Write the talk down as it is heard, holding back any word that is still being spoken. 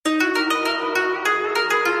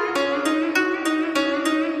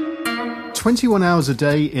21 hours a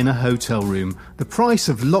day in a hotel room, the price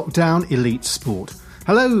of lockdown elite sport.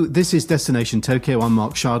 Hello, this is Destination Tokyo. I'm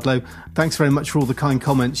Mark Shardlow. Thanks very much for all the kind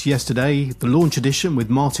comments yesterday. The launch edition with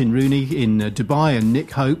Martin Rooney in Dubai and Nick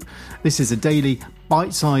Hope. This is a daily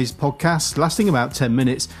bite-sized podcast lasting about 10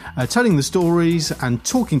 minutes, telling the stories and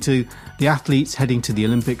talking to the athletes heading to the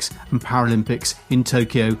Olympics and Paralympics in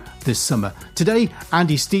Tokyo this summer. Today,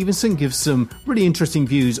 Andy Stevenson gives some really interesting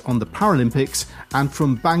views on the Paralympics, and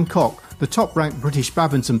from Bangkok, the top-ranked British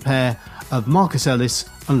badminton pair of Marcus Ellis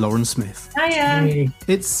and Lauren Smith. Hiya. Hey.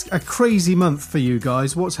 It's a crazy month for you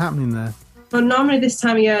guys. What's happening there? Well, normally this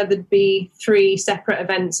time of year there'd be 3 separate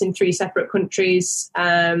events in 3 separate countries.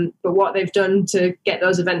 But what they've done to get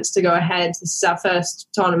those events to go ahead, this is our first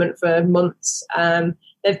tournament for months.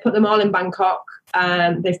 They've put them all in Bangkok.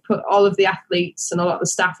 They've put all of the athletes and a lot of the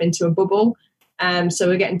staff into a bubble. So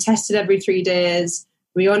we're getting tested every 3 days.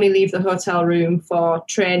 We only leave the hotel room for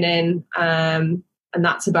training, and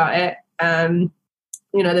that's about it.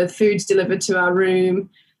 The food's delivered to our room.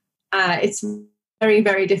 It's very,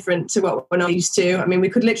 very different to what we're not used to. I mean, we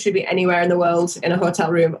could literally be anywhere in the world in a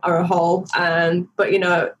hotel room or a hall. But,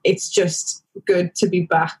 it's just good to be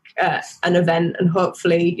back at an event. And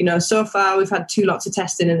hopefully, so far we've had 2 lots of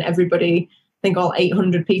testing and everybody, I think all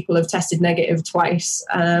 800 people have tested negative twice.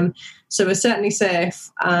 So we're certainly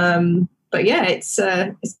safe. But yeah, it's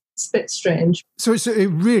a bit strange. So it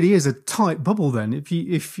really is a tight bubble then. If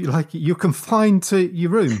you like, you're confined to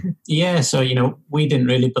your room. Yeah. So, we didn't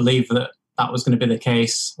really believe that was going to be the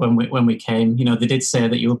case when we came. They did say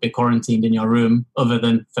that you would be quarantined in your room other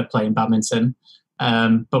than for playing badminton.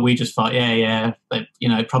 But we just thought,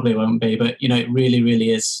 it probably won't be. But, it really,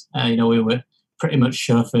 really is. We were pretty much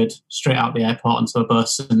chauffeured straight out the airport onto a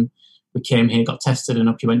bus, and we came here, got tested, and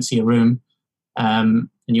up you went to your room.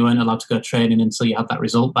 And you weren't allowed to go training until you had that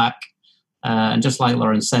result back. And just like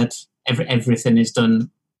Lauren said, everything is done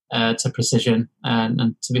to precision.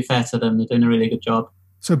 And to be fair to them, they're doing a really good job.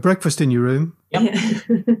 So breakfast in your room, yep.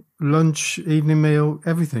 Lunch, evening meal,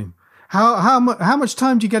 everything. How much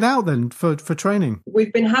time do you get out then for training?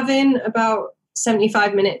 We've been having about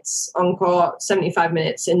 75 minutes on court, 75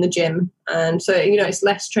 minutes in the gym. And so, it's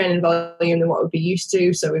less training volume than what we'd be used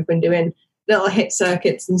to. So we've been doing little hit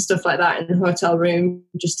circuits and stuff like that in the hotel room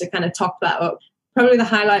just to kind of top that up. Probably the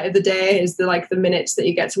highlight of the day is the minutes that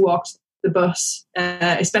you get to walk to the bus,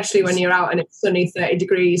 especially when you're out and it's sunny 30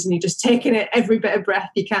 degrees and you're just taking it every bit of breath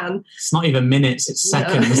you can. It's not even minutes, it's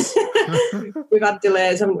seconds. We've had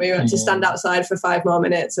delays, haven't we? We had to stand outside for 5 more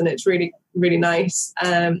minutes, and it's really, really nice.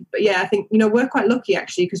 But yeah, I think, we're quite lucky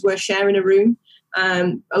actually because we're sharing a room.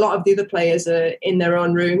 A lot of the other players are in their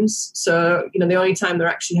own rooms. So, the only time they're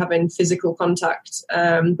actually having physical contact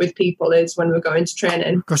with people is when we're going to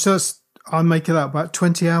training. Gosh, I make it out about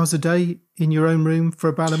 20 hours a day in your own room for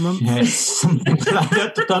about a month. Yes,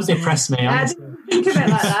 don't depress me. I didn't think of it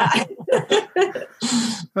like that.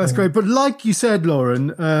 That's great. But like you said,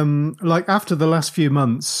 Lauren, after the last few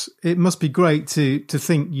months, it must be great to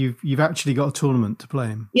think you've actually got a tournament to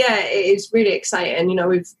play in. Yeah, it is really exciting.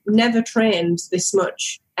 We've never trained this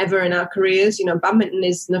much ever in our careers. Badminton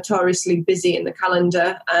is notoriously busy in the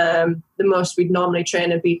calendar. The most we'd normally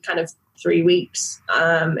train would be kind of 3 weeks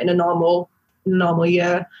in a normal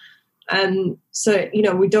year. And so,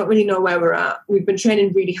 we don't really know where we're at. We've been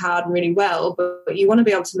training really hard and really well, but you want to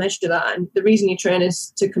be able to measure that. And the reason you train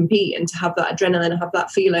is to compete and to have that adrenaline, have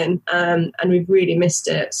that feeling. And we've really missed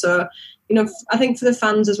it. So, I think for the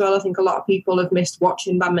fans as well, I think a lot of people have missed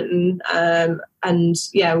watching badminton. And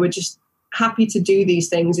yeah, we're just happy to do these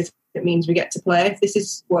things if it means we get to play. If this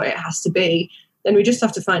is what it has to be, then we just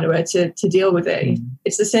have to find a way to deal with it.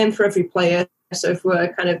 It's the same for every player. So if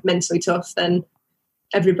we're kind of mentally tough, then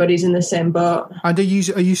everybody's in the same boat. And are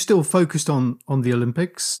you still focused on the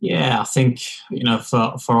Olympics? Yeah, I think,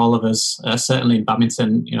 for all of us, certainly in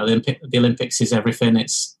badminton, the Olympics is everything.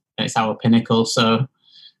 It's our pinnacle. So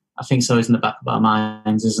I think so is in the back of our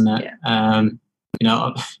minds, isn't it? Yeah.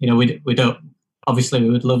 We don't, obviously we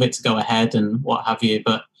would love it to go ahead and what have you,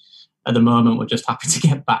 but at the moment we're just happy to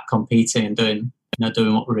get back competing and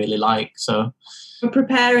doing what we really like. So we're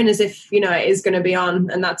preparing as if, it is going to be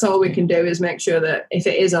on, and that's all we can do is make sure that if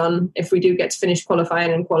it is on, if we do get to finish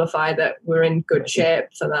qualifying and qualify, that we're in good shape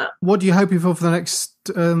for that. What are you hoping for the next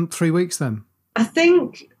 3 weeks then? I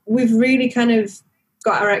think we've really kind of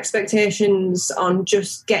got our expectations on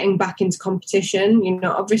just getting back into competition.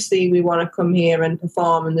 Obviously we want to come here and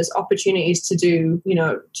perform, and there's opportunities to do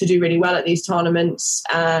really well at these tournaments.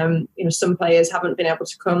 Some players haven't been able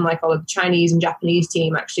to come, like all of the Chinese and Japanese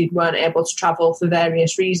team actually weren't able to travel for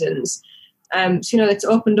various reasons. So, it's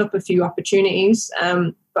opened up a few opportunities.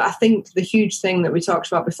 But I think the huge thing that we talked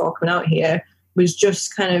about before coming out here was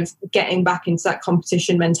just kind of getting back into that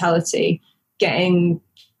competition mentality, getting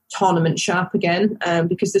tournament sharp again,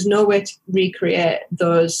 because there's no way to recreate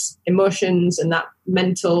those emotions and that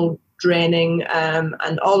mental draining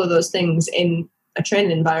and all of those things in a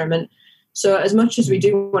training environment. So as much as we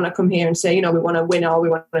do want to come here and say, we want to win or we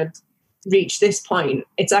want to reach this point,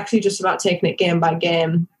 it's actually just about taking it game by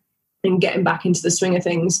game and getting back into the swing of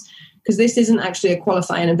things, because this isn't actually a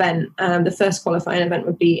qualifying event. The first qualifying event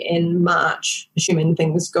would be in March, assuming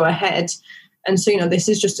things go ahead. And so, this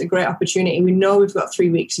is just a great opportunity. We know we've got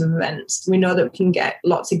 3 weeks of events. We know that we can get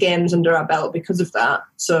lots of games under our belt because of that.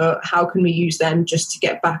 So how can we use them just to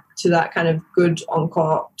get back to that kind of good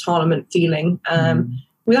on-court tournament feeling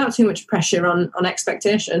without too much pressure on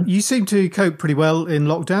expectation? You seem to cope pretty well in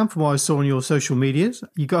lockdown from what I saw on your social medias.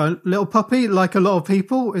 You got a little puppy like a lot of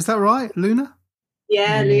people. Is that right, Luna?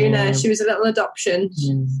 Yeah, Luna. She was a little adoption.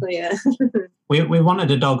 So, yeah. we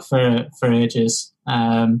wanted a dog for ages.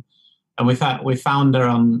 And we found her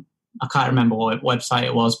on, I can't remember what website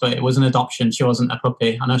it was, but it was an adoption. She wasn't a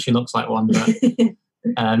puppy. I know she looks like one,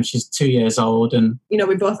 but she's 2 years old. And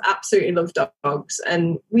we both absolutely love dogs.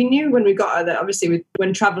 And we knew when we got her that obviously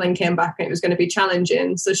when travelling came back, it was going to be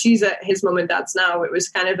challenging. So she's at his mum and dad's now. It was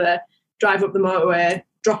kind of a drive up the motorway,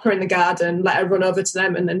 drop her in the garden, let her run over to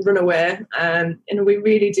them and then run away. And we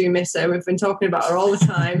really do miss her. We've been talking about her all the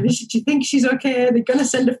time. Do you think she's okay? They're going to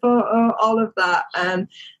send a photo, all of that. But,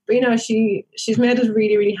 she's made us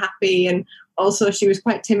really, really happy. And also she was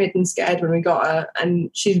quite timid and scared when we got her.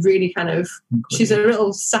 And she's really she's a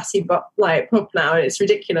little sassy pup now. And it's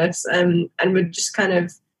ridiculous. And we're just kind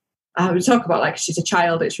of, we talk about like she's a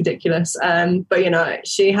child, it's ridiculous. But,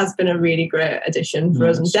 she has been a really great addition for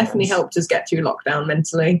us and definitely helped us get through lockdown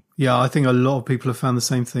mentally. Yeah, I think a lot of people have found the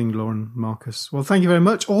same thing, Lauren, Marcus. Well, thank you very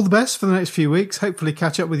much. All the best for the next few weeks. Hopefully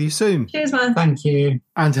catch up with you soon. Cheers, man. Thank you.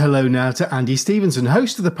 And hello now to Andy Stevenson,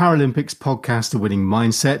 host of the Paralympics podcast, A Winning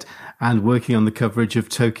Mindset, and working on the coverage of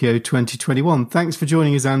Tokyo 2021. Thanks for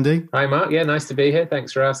joining us, Andy. Hi, Mark. Yeah, nice to be here.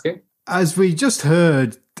 Thanks for asking. As we just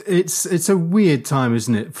heard, it's a weird time,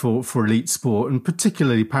 isn't it, for elite sport and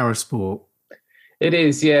particularly parasport? It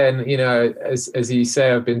is, yeah. And, as you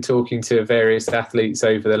say, I've been talking to various athletes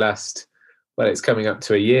over the last, it's coming up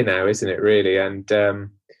to a year now, isn't it, really? And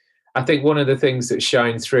I think one of the things that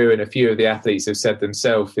shine through, and a few of the athletes have said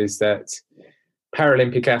themselves, is that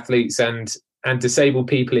Paralympic athletes and disabled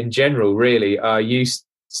people in general really are used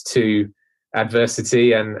to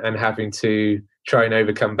adversity and having to try and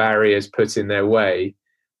overcome barriers put in their way.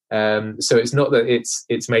 So it's not that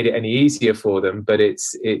it's made it any easier for them, but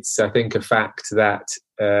it's I think a fact that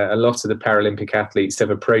a lot of the Paralympic athletes have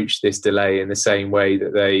approached this delay in the same way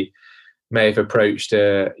that they may have approached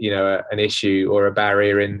an issue or a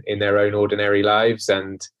barrier in their own ordinary lives.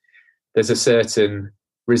 And there's a certain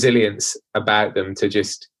resilience about them to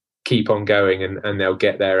just keep on going and they'll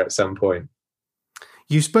get there at some point.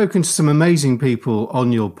 You've spoken to some amazing people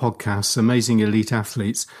on your podcast, amazing elite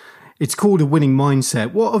athletes. It's called A Winning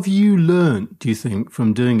Mindset. What have you learned, do you think,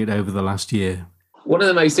 from doing it over the last year? One of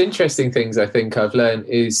the most interesting things I think I've learned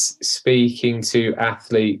is speaking to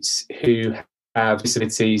athletes who have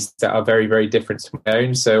disabilities that are very, very different to my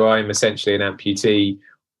own. So I'm essentially an amputee,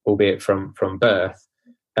 albeit from birth.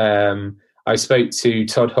 I spoke to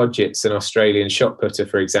Todd Hodgetts, an Australian shot putter,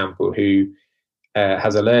 for example, who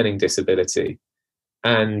has a learning disability.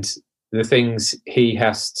 And the things he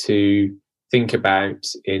has to think about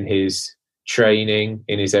in his training,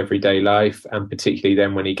 in his everyday life, and particularly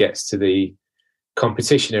then when he gets to the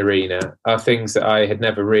competition arena, are things that I had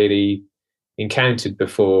never really encountered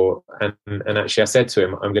before. And actually I said to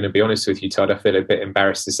him, I'm going to be honest with you, Todd, I feel a bit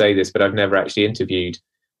embarrassed to say this, but I've never actually interviewed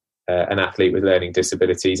an athlete with learning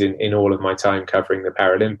disabilities in all of my time covering the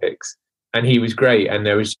Paralympics. And he was great. And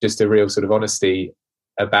there was just a real sort of honesty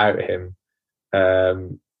about him,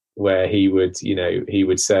 where he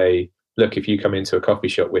would say, look, if you come into a coffee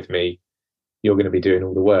shop with me, you're going to be doing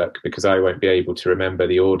all the work because I won't be able to remember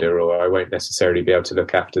the order, or I won't necessarily be able to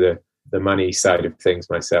look after the money side of things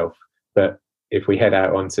myself. But if we head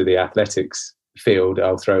out onto the athletics field,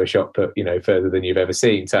 I'll throw a shot put, further than you've ever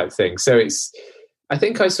seen type thing. So I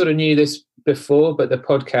think I sort of knew this before, but the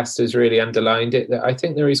podcast has really underlined it, that I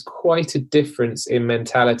think there is quite a difference in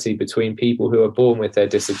mentality between people who are born with their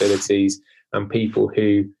disabilities and people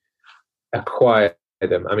who acquire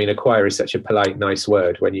them. I mean, acquire is such a polite, nice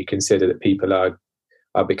word when you consider that people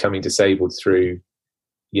are becoming disabled through,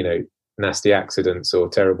 nasty accidents or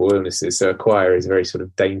terrible illnesses. So acquire is a very sort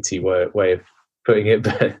of dainty way of putting it.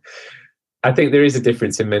 I think there is a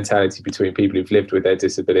difference in mentality between people who've lived with their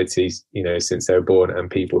disabilities, since they were born, and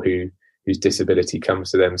people whose disability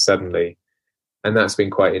comes to them suddenly. And that's been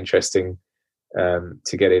quite interesting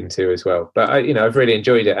to get into as well. But I've really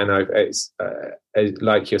enjoyed it, and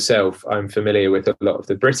like yourself, I'm familiar with a lot of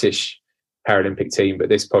the British Paralympic team, but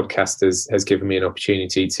this podcast has given me an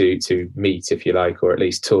opportunity to meet, if you like, or at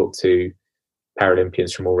least talk to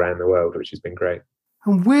Paralympians from all around the world, which has been great.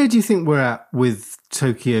 And where do you think we're at with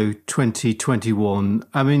Tokyo 2021?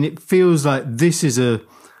 I mean, it feels like this is a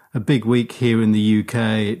big week here in the UK.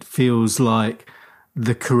 It feels like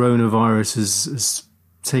the coronavirus has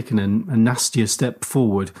taken a nastier step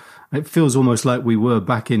forward. It feels almost like we were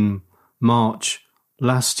back in March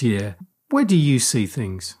last year. Where do you see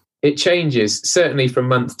things? It changes, certainly from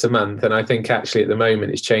month to month. And I think actually at the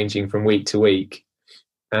moment it's changing from week to week.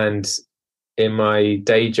 And in my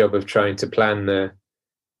day job of trying to plan the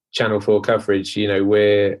Channel 4 coverage,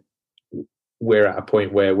 we're at a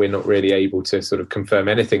point where we're not really able to sort of confirm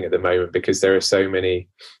anything at the moment because there are so many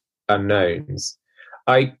unknowns.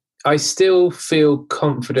 I still feel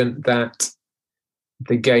confident that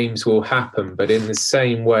the games will happen, but in the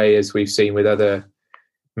same way as we've seen with other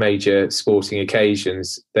major sporting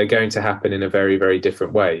occasions, they're going to happen in a very, very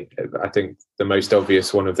different way. I think the most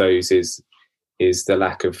obvious one of those is the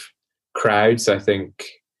lack of crowds. I think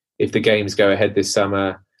if the games go ahead this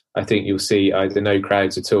summer, I think you'll see either no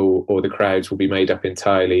crowds at all, or the crowds will be made up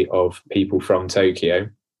entirely of people from Tokyo.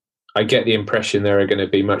 I get the impression there are going to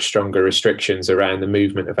be much stronger restrictions around the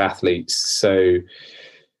movement of athletes. So,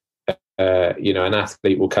 an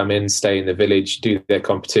athlete will come in, stay in the village, do their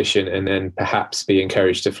competition, and then perhaps be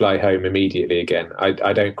encouraged to fly home immediately again.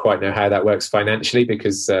 I don't quite know how that works financially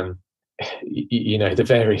because, the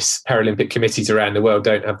various Paralympic committees around the world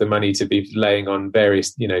don't have the money to be laying on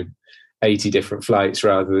various, 80 different flights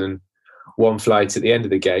rather than one flight at the end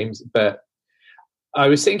of the games. But I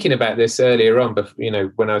was thinking about this earlier on, but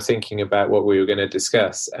when I was thinking about what we were going to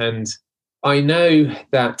discuss, and I know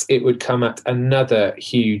that it would come at another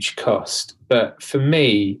huge cost. But for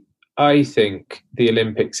me, I think the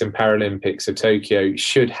Olympics and Paralympics of Tokyo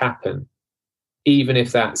should happen, even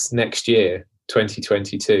if that's next year,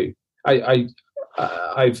 2022.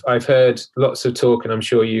 I've heard lots of talk, and I'm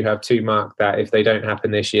sure you have too, Mark, that if they don't happen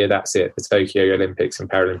this year, that's it. The Tokyo Olympics and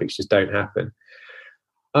Paralympics just don't happen.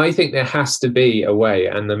 I think there has to be a way,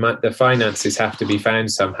 and the finances have to be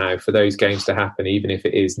found somehow for those games to happen, even if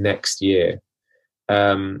it is next year.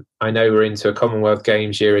 I know we're into a Commonwealth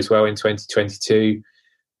Games year as well in 2022,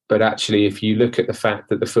 but actually, if you look at the fact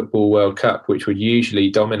that the Football World Cup, which would usually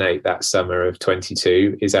dominate that summer of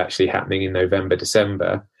 22, is actually happening in November,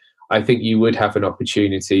 December, I think you would have an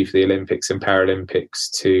opportunity for the Olympics and Paralympics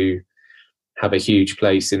to have a huge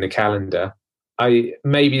place in the calendar.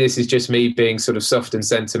 Maybe this is just me being sort of soft and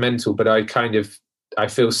sentimental, but I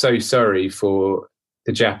feel so sorry for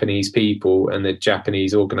the Japanese people and the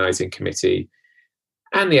Japanese organising committee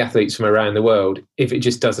and the athletes from around the world if it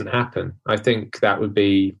just doesn't happen. I think that would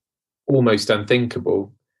be almost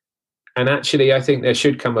unthinkable. And actually, I think there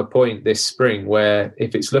should come a point this spring where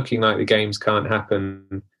if it's looking like the games can't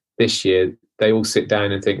happen this year, they all sit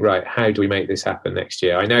down and think, right, how do we make this happen next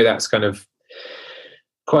year? I know that's kind of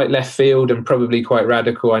quite left field and probably quite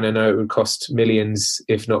radical. And I know it would cost millions,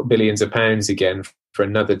 if not billions of pounds again for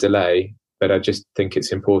another delay. But I just think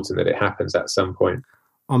it's important that it happens at some point.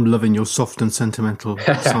 I'm loving your soft and sentimental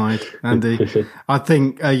side, Andy. I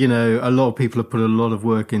think, a lot of people have put a lot of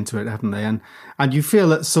work into it, haven't they? And you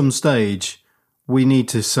feel at some stage we need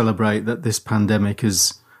to celebrate that this pandemic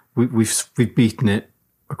we've beaten it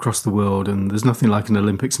across the world, and there's nothing like an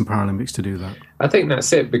Olympics and Paralympics to do that. I think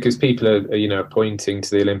that's it, because people are pointing to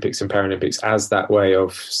the Olympics and Paralympics as that way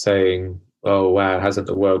of saying, oh wow, hasn't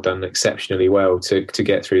the world done exceptionally well to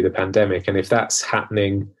get through the pandemic? And if that's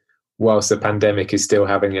happening whilst the pandemic is still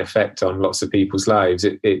having an effect on lots of people's lives,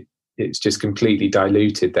 it's just completely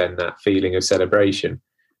diluted then that feeling of celebration,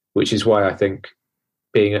 which is why I think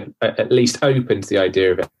being at least open to the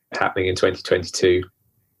idea of it happening in 2022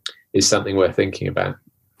 is something worth thinking about.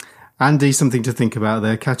 Andy, something to think about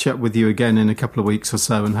there. Catch up with you again in a couple of weeks or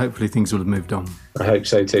so, and hopefully things will have moved on. I hope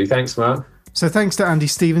so too. Thanks, Mark. So thanks to Andy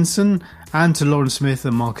Stevenson and to Lauren Smith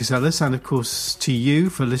and Marcus Ellis, and of course to you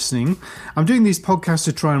for listening. I'm doing these podcasts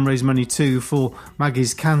to try and raise money too for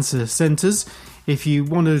Maggie's Cancer Centres. If you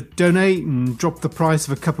want to donate and drop the price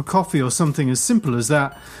of a cup of coffee or something as simple as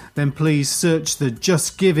that, then please search the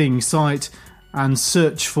Just Giving site and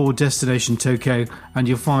search for Destination Tokyo, and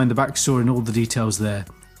you'll find the backstory and all the details there.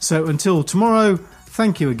 So until tomorrow,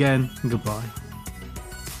 thank you again and goodbye.